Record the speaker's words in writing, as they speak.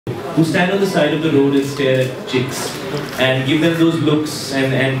who stand on the side of the road and stare at chicks and give them those looks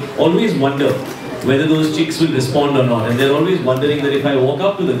and always wonder whether those chicks will respond or not. And they're always wondering that if I walk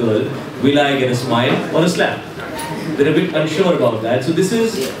up to the girl, will I get a smile or a slap? They're a bit unsure about that. So this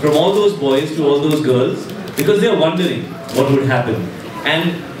is from all those boys to all those girls, because they're wondering what would happen.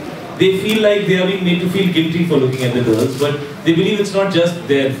 And they feel like they are being made to feel guilty for looking at the girls, but they believe it's not just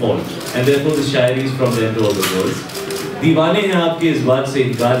their fault. And therefore the Shayari is from them to all the girls. दीवाने हैं आपके इस बात से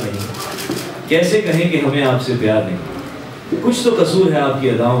इनकार नहीं, कैसे कहें कि हमें आपसे प्यार नहीं, कुछ तो कसूर है आपकी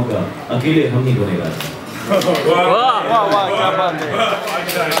अदाओं का, अकेले हम ही गुनहगार हैं.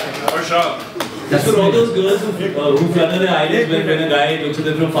 That's for all those girls who flutter their eyelids when a guy looks at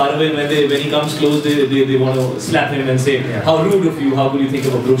them from far away. When he comes close, they want to slap him and say, "How rude of you! How could you think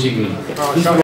of approaching me?"